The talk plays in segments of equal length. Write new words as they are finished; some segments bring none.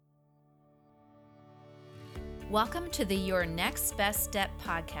Welcome to the Your Next Best Step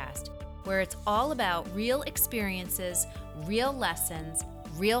podcast, where it's all about real experiences, real lessons,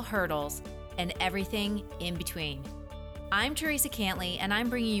 real hurdles, and everything in between. I'm Teresa Cantley, and I'm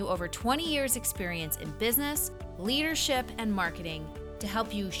bringing you over 20 years experience in business, leadership, and marketing to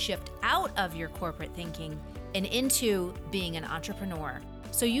help you shift out of your corporate thinking and into being an entrepreneur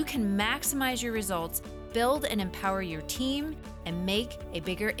so you can maximize your results, build and empower your team, and make a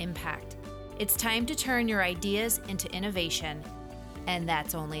bigger impact. It's time to turn your ideas into innovation, and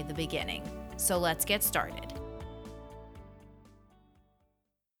that's only the beginning. So let's get started.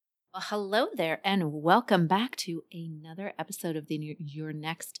 Well, hello there, and welcome back to another episode of the Your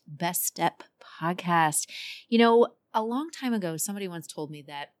Next Best Step podcast. You know, a long time ago, somebody once told me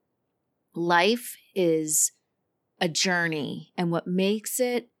that life is a journey, and what makes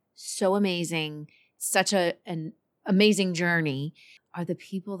it so amazing, such an amazing journey, are the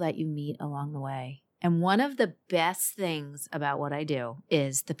people that you meet along the way. And one of the best things about what I do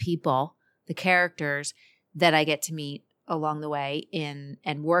is the people, the characters that I get to meet along the way and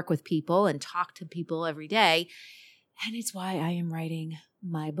work with people and talk to people every day. And it's why I am writing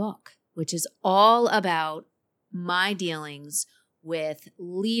my book, which is all about my dealings with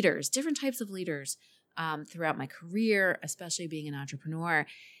leaders, different types of leaders throughout my career, especially being an entrepreneur,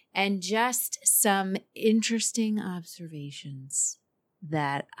 and just some interesting observations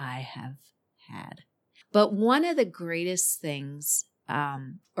that I have had. But one of the greatest things,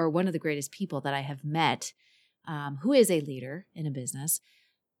 or one of the greatest people that I have met, who is a leader in a business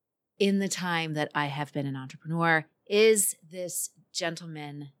in the time that I have been an entrepreneur, is this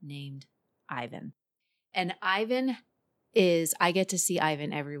gentleman named Ivan. And I get to see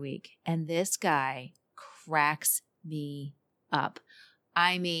Ivan every week. And this guy cracks me up.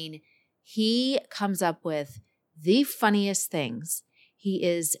 I mean, he comes up with the funniest things. He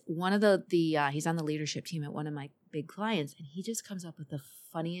is one of he's on the leadership team at one of my big clients, and he just comes up with the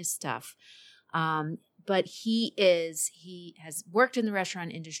funniest stuff. But he has worked in the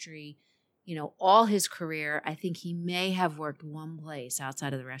restaurant industry, all his career. I think he may have worked one place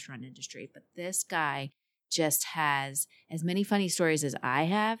outside of the restaurant industry, but this guy just has as many funny stories as I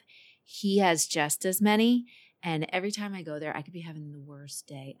have. He has just as many. And every time I go there, I could be having the worst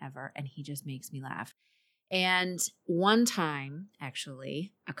day ever, and he just makes me laugh. And one time,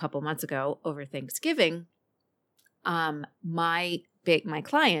 actually, a couple months ago over Thanksgiving, my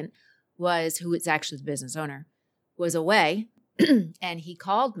client who is actually the business owner, was away, and he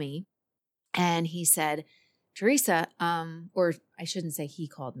called me, and he said, Teresa, or I shouldn't say he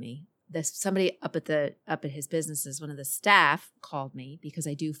called me. Somebody up at his businesses, one of the staff called me because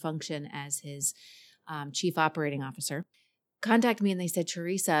I do function as his chief operating officer, contacted me, and they said,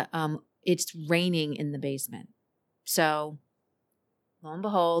 Teresa, it's raining in the basement. So lo and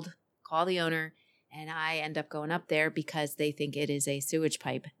behold, call the owner, and I end up going up there because they think it is a sewage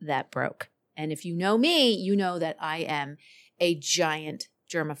pipe that broke. And if you know me, you know that I am a giant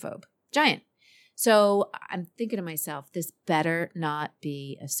germaphobe. Giant. So I'm thinking to myself, this better not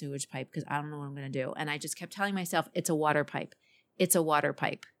be a sewage pipe because I don't know what I'm going to do. And I just kept telling myself, it's a water pipe. It's a water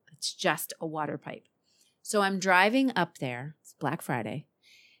pipe. It's just a water pipe. So I'm driving up there. It's Black Friday.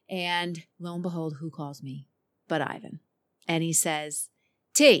 And lo and behold, who calls me but Ivan? And he says,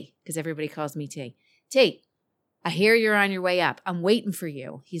 T, because everybody calls me T. T, I hear you're on your way up. I'm waiting for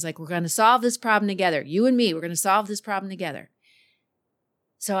you. He's like, we're going to solve this problem together. You and me, we're going to solve this problem together.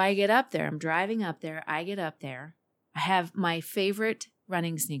 So I get up there. I'm driving up there. I get up there. I have my favorite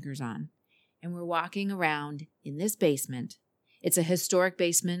running sneakers on. And we're walking around in this basement. It's a historic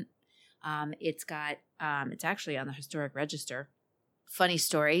basement. It's actually on the historic register. Funny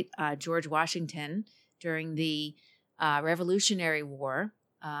story, George Washington, during the Revolutionary War,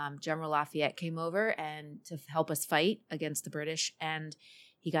 General Lafayette came over and to help us fight against the British, and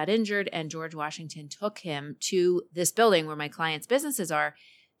he got injured, and George Washington took him to this building where my clients' businesses are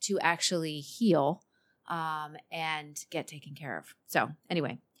to actually heal and get taken care of. So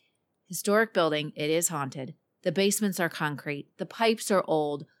anyway, historic building, it is haunted. The basements are concrete. The pipes are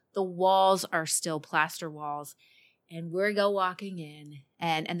old. The walls are still plaster walls. And we go walking in,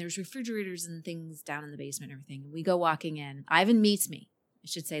 and there's refrigerators and things down in the basement and everything. We go walking in. Ivan meets me. I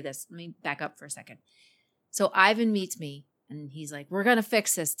should say this. Let me back up for a second. So Ivan meets me, and he's like, we're going to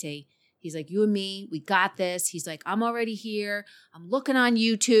fix this, T. He's like, you and me, we got this. He's like, I'm already here. I'm looking on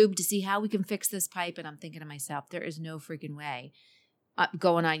YouTube to see how we can fix this pipe. And I'm thinking to myself, there is no freaking way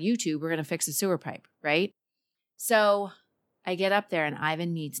going on YouTube, we're going to fix a sewer pipe, right? So I get up there, and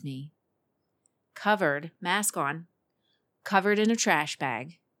Ivan meets me, covered, mask on, covered in a trash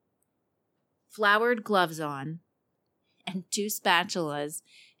bag, flowered gloves on, and 2 spatulas,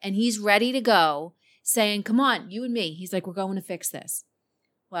 and he's ready to go saying, come on, you and me. He's like, we're going to fix this.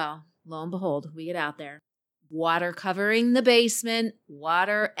 Well, lo and behold, we get out there. Water covering the basement,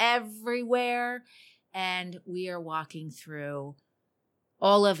 water everywhere. And we are walking through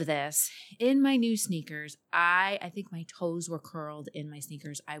all of this in my new sneakers. I think my toes were curled in my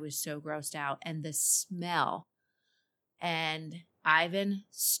sneakers. I was so grossed out. And the smell. And Ivan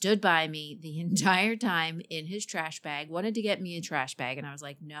stood by me the entire time in his trash bag, wanted to get me a trash bag. And I was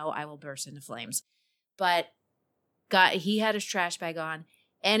like, no, I will burst into flames. But he had his trash bag on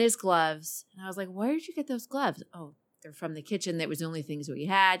and his gloves. And I was like, where did you get those gloves? Oh, they're from the kitchen. That was the only things we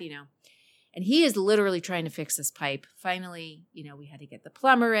had, And he is literally trying to fix this pipe. Finally, we had to get the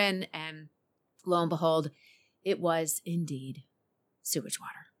plumber in. And lo and behold, it was indeed sewage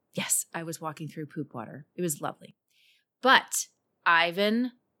water. Yes, I was walking through poop water. It was lovely. But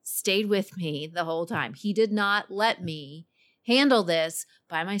Ivan stayed with me the whole time. He did not let me handle this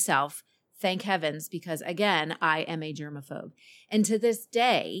by myself. Thank heavens, because again, I am a germaphobe. And to this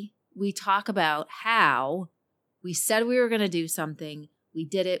day, we talk about how we said we were going to do something. We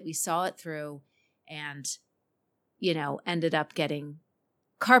did it. We saw it through and, ended up getting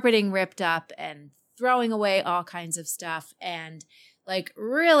carpeting ripped up and throwing away all kinds of stuff and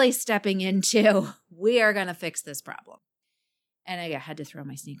really stepping into, we are going to fix this problem. And I had to throw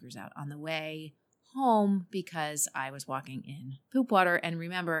my sneakers out on the way home because I was walking in poop water. And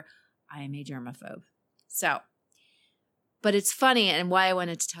remember, I am a germaphobe. But it's funny, and why I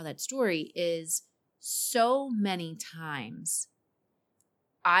wanted to tell that story is so many times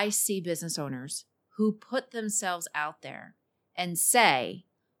I see business owners who put themselves out there and say,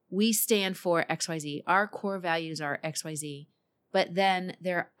 we stand for XYZ, our core values are XYZ, but then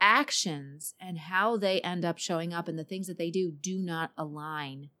their actions and how they end up showing up and the things that they do not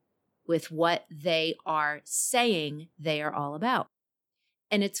align with what they are saying they are all about.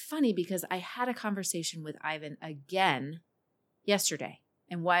 And it's funny because I had a conversation with Ivan again yesterday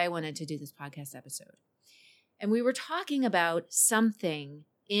and why I wanted to do this podcast episode. And we were talking about something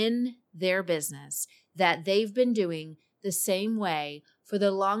in their business that they've been doing the same way for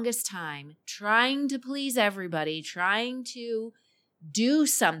the longest time, trying to please everybody, trying to do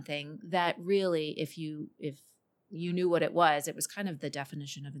something that really, if you knew what it was kind of the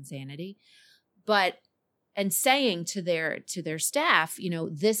definition of insanity. And saying to their staff,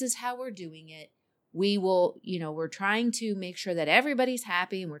 this is how we're doing it. We will, we're trying to make sure that everybody's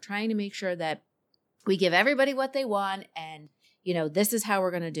happy and we're trying to make sure that we give everybody what they want. And, this is how we're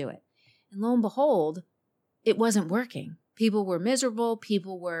going to do it. And lo and behold, it wasn't working. People were miserable.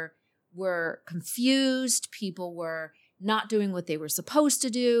 People were confused. People were not doing what they were supposed to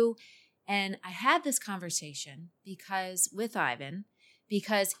do. And I had this conversation with Ivan,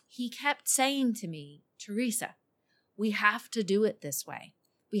 because he kept saying to me, Teresa, we have to do it this way.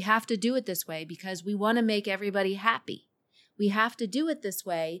 We have to do it this way because we want to make everybody happy. We have to do it this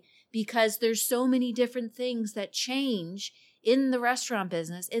way because there's so many different things that change in the restaurant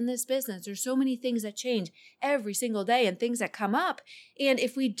business, in this business. There's so many things that change every single day and things that come up. And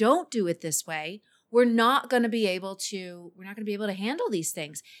if we don't do it this way, we're not going to be able to handle these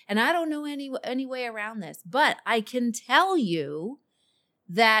things. And I don't know any way around this, but I can tell you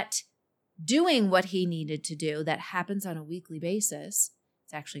that doing what he needed to do, that happens on a weekly basis,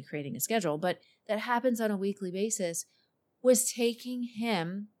 it's actually creating a schedule, but that happens on a weekly basis, was taking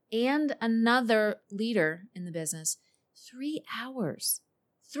him and another leader in the business 3 hours.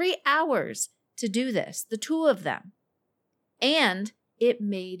 3 hours to do this, the two of them. And it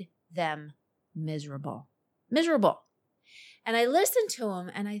made them miserable. And I listened to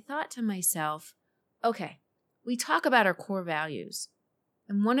him and I thought to myself, okay, we talk about our core values.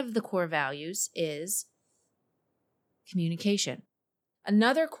 And one of the core values is communication.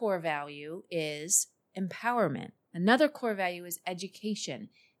 Another core value is empowerment. Another core value is education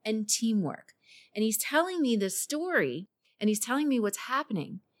and teamwork. And he's telling me this story and he's telling me what's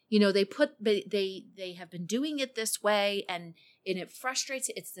happening. They have been doing it this way and it frustrates.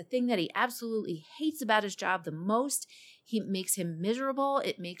 It's the thing that he absolutely hates about his job the most. It makes him miserable.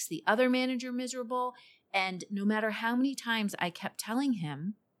 It makes the other manager miserable. And no matter how many times I kept telling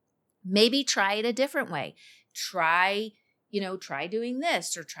him, maybe try it a different way. Try doing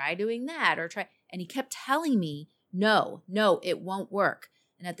this or try doing that and he kept telling me, no, it won't work.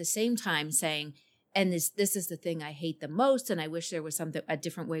 And at the same time saying, and this is the thing I hate the most, and I wish there was a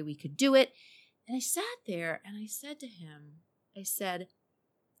different way we could do it. And I sat there and I said to him,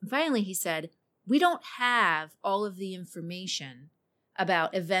 and finally he said, we don't have all of the information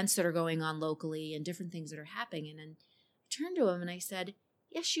about events that are going on locally and different things that are happening. And then I turned to him and I said,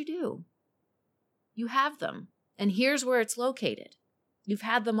 yes, you do. You have them. And here's where it's located. You've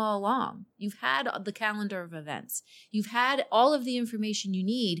had them all along. You've had the calendar of events. You've had all of the information you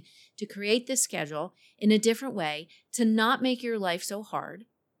need to create this schedule in a different way to not make your life so hard.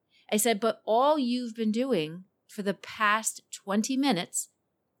 I said, but all you've been doing for the past 20 minutes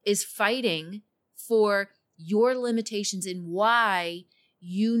is fighting for your limitations and why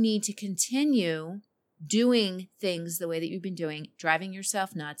you need to continue doing things the way that you've been doing, driving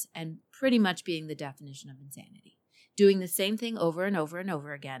yourself nuts, and pretty much being the definition of insanity. Doing the same thing over and over and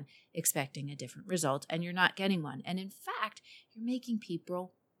over again, expecting a different result, and you're not getting one. And in fact, you're making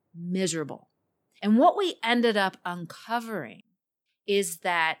people miserable. And what we ended up uncovering is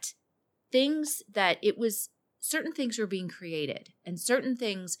that certain things were being created, and certain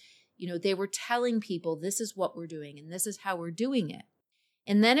things, they were telling people this is what we're doing and this is how we're doing it.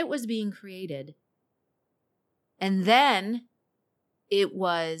 And then it was being created. And then it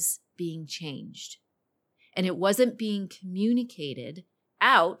was being changed. And it wasn't being communicated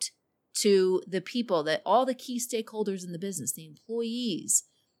out to the people, that all the key stakeholders in the business, the employees,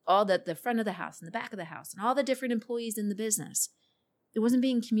 all the front of the house and the back of the house, and all the different employees in the business. It wasn't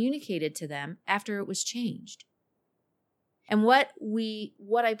being communicated to them after it was changed. And what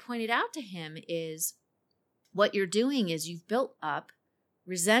I pointed out to him is what you're doing is you've built up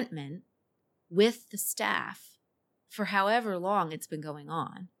resentment with the staff for however long it's been going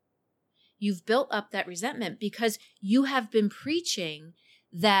on. You've built up that resentment because you have been preaching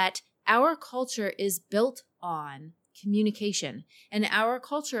that our culture is built on communication, and our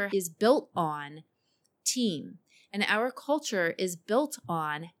culture is built on team, and our culture is built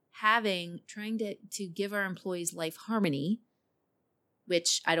on trying to give our employees life harmony,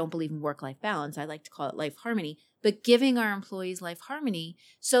 which I don't believe in work-life balance. I like to call it life harmony, but giving our employees life harmony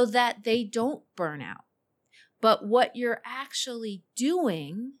so that they don't burn out. But what you're actually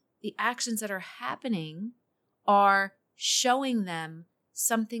doing, the actions that are happening, are showing them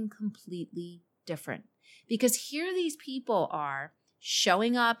something completely different. Because here these people are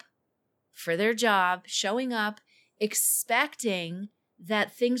showing up for their job, showing up, expecting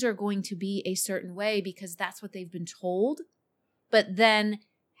that things are going to be a certain way because that's what they've been told. But then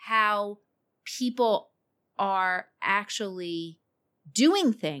how people are actually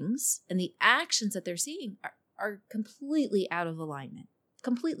doing things and the actions that they're seeing are completely out of alignment,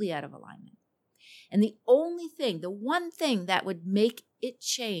 And the one thing that would make it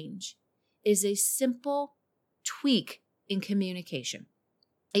change is a simple tweak in communication.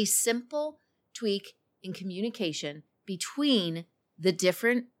 A simple tweak in communication between the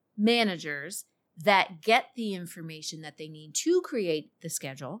different managers that get the information that they need to create the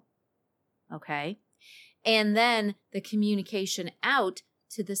schedule, okay? And then the communication out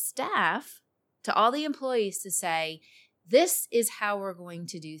to the staff, to all the employees, to say, this is how we're going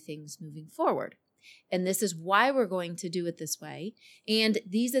to do things moving forward. And this is why we're going to do it this way. And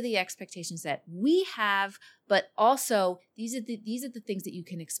these are the expectations that we have, but also these are the things that you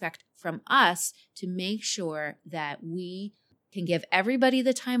can expect from us to make sure that we can give everybody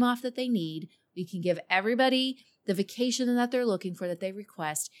the time off that they need. We can give everybody the vacation that they're looking for, that they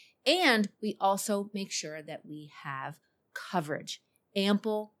request. And we also make sure that we have coverage,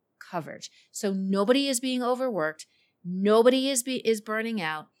 ample coverage. So nobody is being overworked. Nobody is burning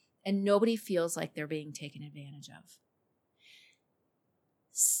out. And nobody feels like they're being taken advantage of.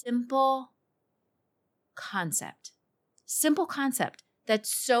 Simple concept that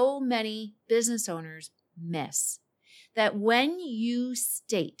so many business owners miss. That when you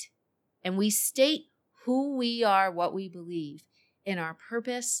state, and we state who we are, what we believe, in our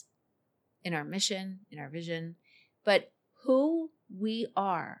purpose, in our mission, in our vision, but who we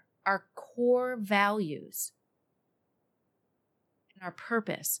are, our core values, and our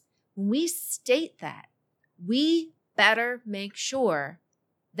purpose, when we state that, we better make sure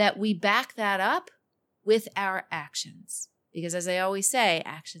that we back that up with our actions. Because as I always say,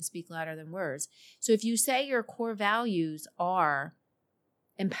 actions speak louder than words. So if you say your core values are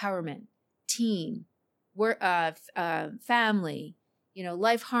empowerment, team, family,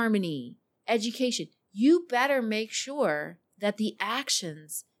 life harmony, education, you better make sure that the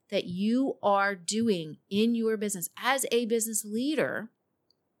actions that you are doing in your business as a business leader,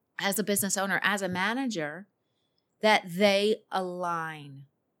 as a business owner, as a manager, that they align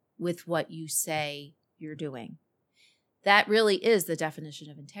with what you say you're doing. That really is the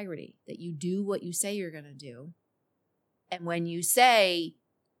definition of integrity, that you do what you say you're going to do. And when you do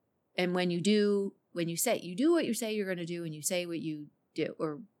what you say you're going to do, and you say what you do,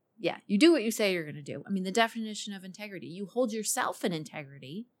 you do what you say you're going to do. I mean, the definition of integrity, you hold yourself in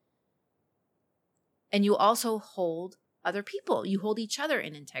integrity, and you also hold other people. You hold each other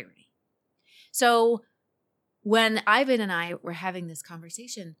in integrity. So when Ivan and I were having this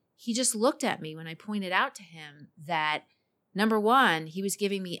conversation, he just looked at me when I pointed out to him that, number one, he was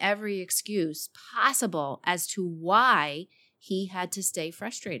giving me every excuse possible as to why he had to stay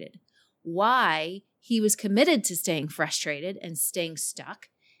frustrated, why he was committed to staying frustrated and staying stuck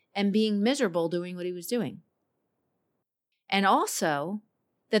and being miserable doing what he was doing. And also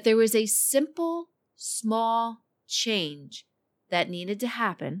that there was a simple, small change that needed to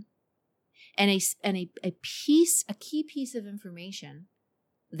happen, and a key piece of information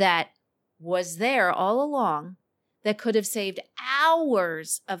that was there all along that could have saved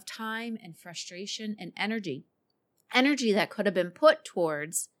hours of time and frustration and energy that could have been put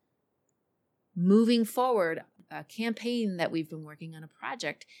towards moving forward a campaign that we've been working on, a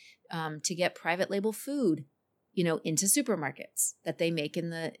project to get private label food, into supermarkets that they make in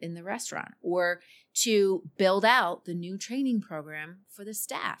the restaurant, or to build out the new training program for the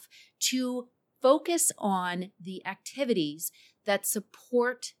staff, to focus on the activities that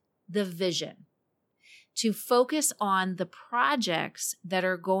support the vision, to focus on the projects that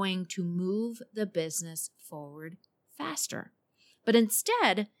are going to move the business forward faster. But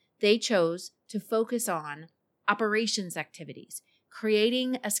instead, they chose to focus on operations activities,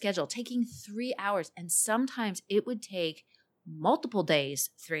 creating a schedule, taking 3 hours, and sometimes it would take multiple days,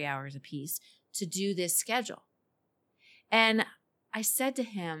 3 hours apiece, to do this schedule. And I said to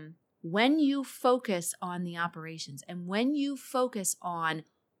him, when you focus on the operations and when you focus on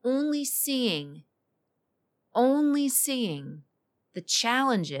only seeing the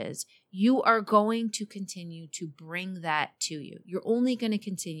challenges, you are going to continue to bring that to you. You're only going to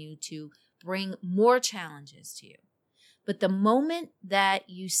continue to bring more challenges to you. But the moment that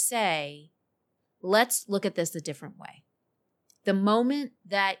you say, let's look at this a different way, the moment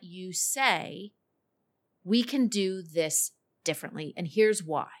that you say, we can do this differently, and here's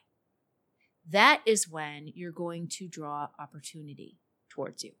why, that is when you're going to draw opportunity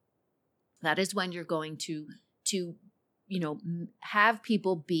towards you. That is when you're going to have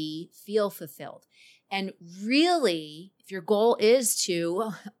people feel fulfilled. And really, if your goal is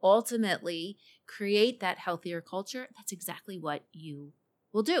to ultimately create that healthier culture, that's exactly what you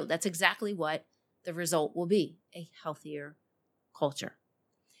will do. That's exactly what the result will be, a healthier culture.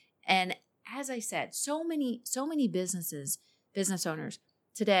 And as I said, so many business owners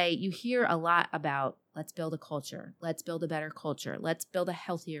today, you hear a lot about, let's build a culture, let's build a better culture, let's build a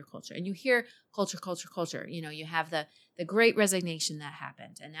healthier culture. And you hear culture. You have the great resignation that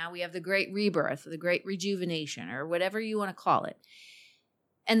happened. And now we have the great rebirth, the great rejuvenation, or whatever you want to call it.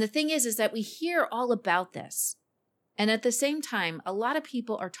 And the thing is that we hear all about this. And at the same time, a lot of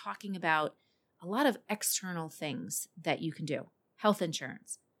people are talking about a lot of external things that you can do. Health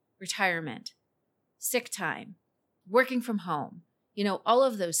insurance, retirement, sick time, working from home, all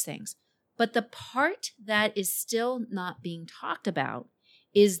of those things. But the part that is still not being talked about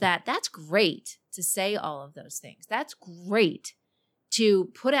is that that's great to say all of those things. That's great to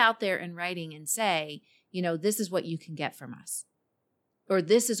put out there in writing and say, this is what you can get from us, or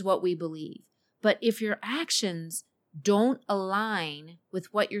this is what we believe. But if your actions don't align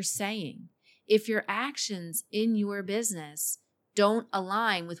with what you're saying, if your actions in your business don't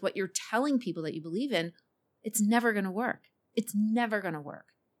align with what you're telling people that you believe in, it's never going to work. It's never going to work.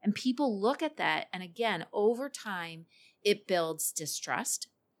 And people look at that, and again, over time, it builds distrust,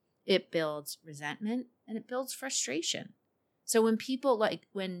 it builds resentment, and it builds frustration. So when people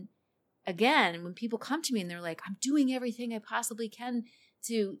when people come to me and they're like, I'm doing everything I possibly can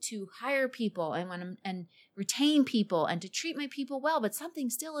to hire people and retain people and to treat my people well, but something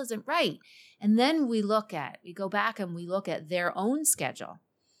still isn't right. And then we go back and we look at their own schedule,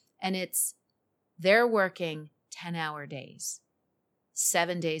 and they're working 10-hour days,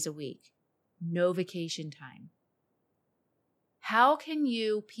 7 days a week, no vacation time. How can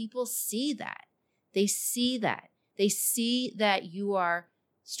people see that? They see that. They see that you are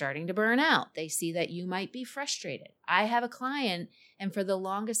starting to burn out. They see that you might be frustrated. I have a client, and for the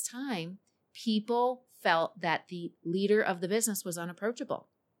longest time, people felt that the leader of the business was unapproachable.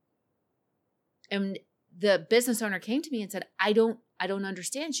 And the business owner came to me and said, I don't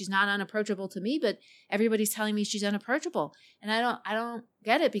understand. She's not unapproachable to me, but everybody's telling me she's unapproachable. And I don't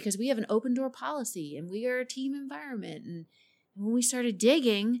get it, because we have an open door policy and we are a team environment. And when we started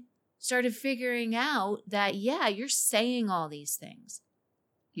figuring out that, yeah, you're saying all these things.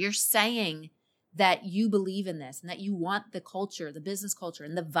 You're saying that you believe in this and that you want the culture, the business culture,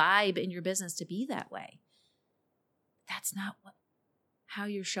 and the vibe in your business to be that way. That's not how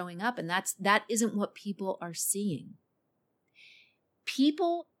you're showing up, and that isn't what people are seeing.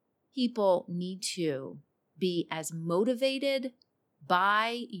 People need to be as motivated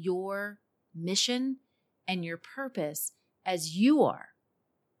by your mission and your purpose as you are.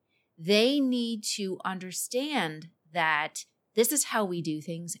 They need to understand that this is how we do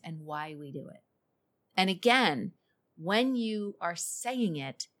things and why we do it. And again, when you are saying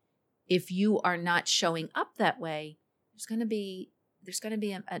it, if you are not showing up that way, there's going to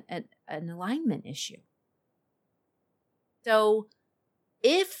be an alignment issue. So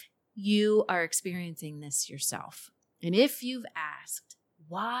if you are experiencing this yourself, and if you've asked,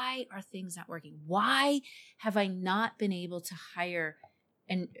 why are things not working? Why have I not been able to hire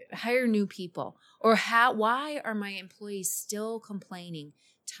new people? Or why are my employees still complaining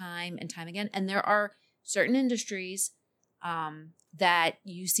time and time again? And there are certain industries that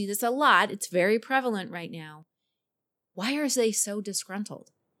you see this a lot. It's very prevalent right now. Why are they so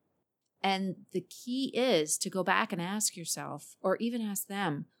disgruntled? And the key is to go back and ask yourself, or even ask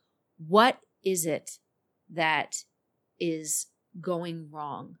them, what is it that is going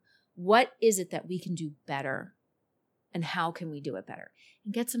wrong? What is it that we can do better? And how can we do it better?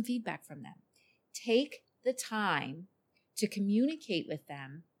 And get some feedback from them. Take the time to communicate with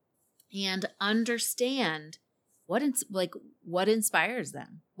them and understand what inspires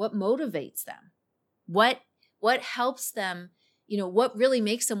them, what motivates them, what helps them, what really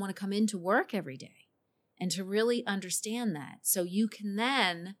makes them want to come into work every day, and to really understand that. So you can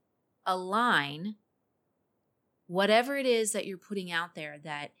then align whatever it is that you're putting out there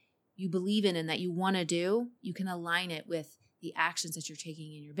that you believe in and that you want to do. You can align it with the actions that you're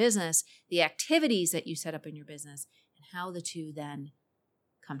taking in your business, the activities that you set up in your business, and how the two then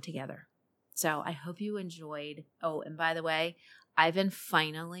come together. So I hope you enjoyed. Oh, and by the way, Ivan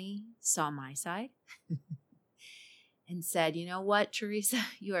finally saw my side and said, you know what, Teresa,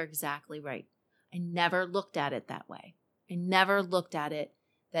 you are exactly right. I never looked at it that way. I never looked at it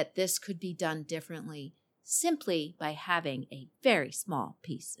that this could be done differently simply by having a very small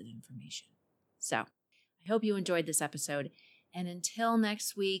piece of information. So I hope you enjoyed this episode. And until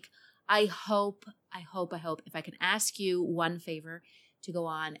next week, I hope, if I can ask you one favor, to go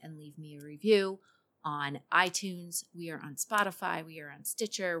on and leave me a review on iTunes. We are on Spotify. We are on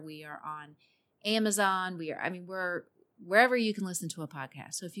Stitcher. We are on Amazon. We're wherever you can listen to a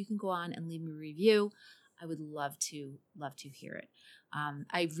podcast. So if you can go on and leave me a review, I would love to hear it.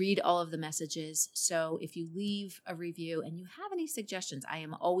 I read all of the messages. So if you leave a review and you have any suggestions, I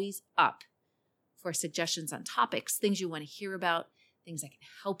am always up for suggestions on topics, things you want to hear about, things I can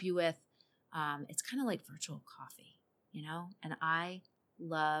help you with. It's kind of like virtual coffee, and I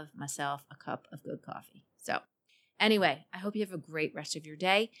love myself a cup of good coffee. So anyway, I hope you have a great rest of your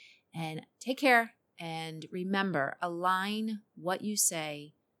day, and take care. And remember, align what you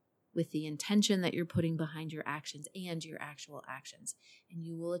say with the intention that you're putting behind your actions and your actual actions. And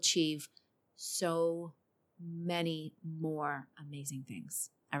you will achieve so many more amazing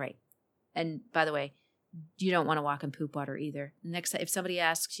things. All right. And by the way, you don't want to walk in poop water either. Next time, if somebody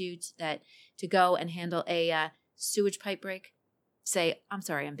asks you to go and handle a sewage pipe break, say, I'm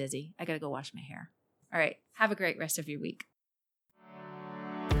sorry, I'm busy. I got to go wash my hair. All right. Have a great rest of your week.